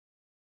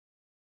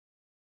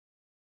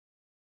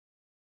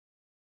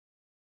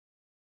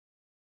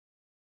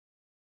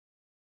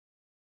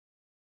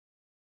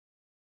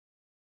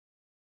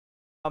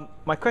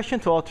My question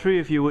to all three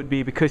of you would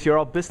be, because you're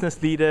all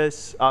business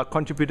leaders,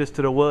 contributors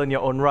to the world in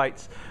your own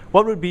rights,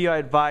 what would be your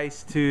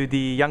advice to the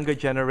younger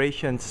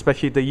generations,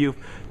 especially the youth,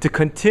 to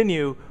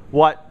continue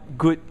what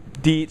good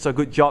deeds or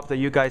good jobs that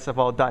you guys have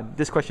all done?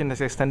 This question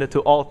is extended to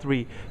all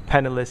three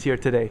panelists here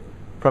today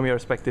from your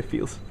respective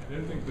fields. I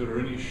don't think there are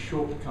any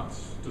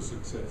shortcuts to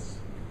success.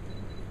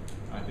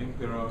 I think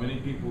there are many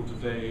people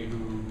today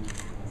who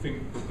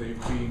think that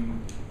they've been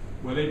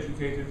well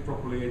educated,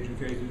 properly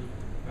educated,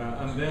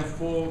 and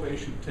therefore they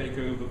should take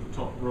over the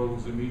top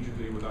roles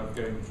immediately without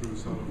going through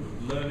some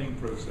of the learning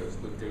process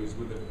that goes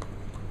with it.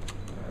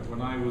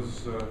 When I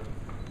was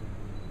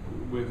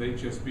with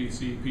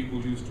HSBC,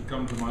 people used to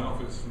come to my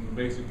office and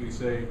basically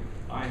say,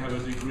 I have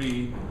a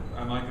degree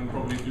and I can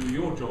probably do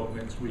your job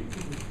next week.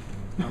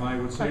 And I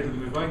would say to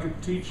them, if I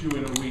could teach you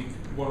in a week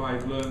what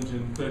I've learned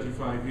in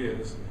 35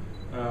 years,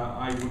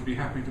 I would be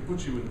happy to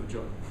put you in the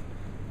job.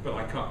 But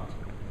I can't.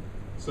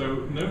 So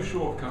no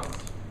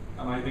shortcuts.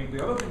 And I think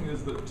the other thing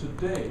is that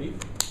today,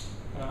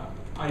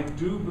 I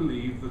do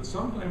believe that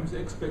sometimes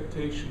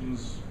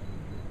expectations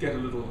get a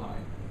little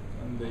high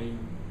and they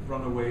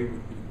run away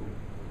with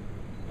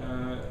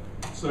people.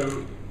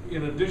 So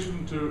in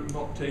addition to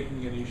not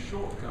taking any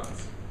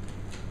shortcuts,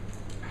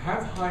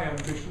 have high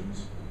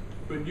ambitions,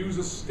 but use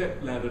a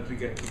step ladder to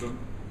get to them,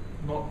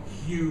 not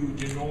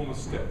huge, enormous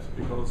steps,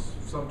 because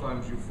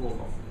sometimes you fall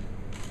off.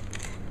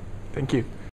 Thank you.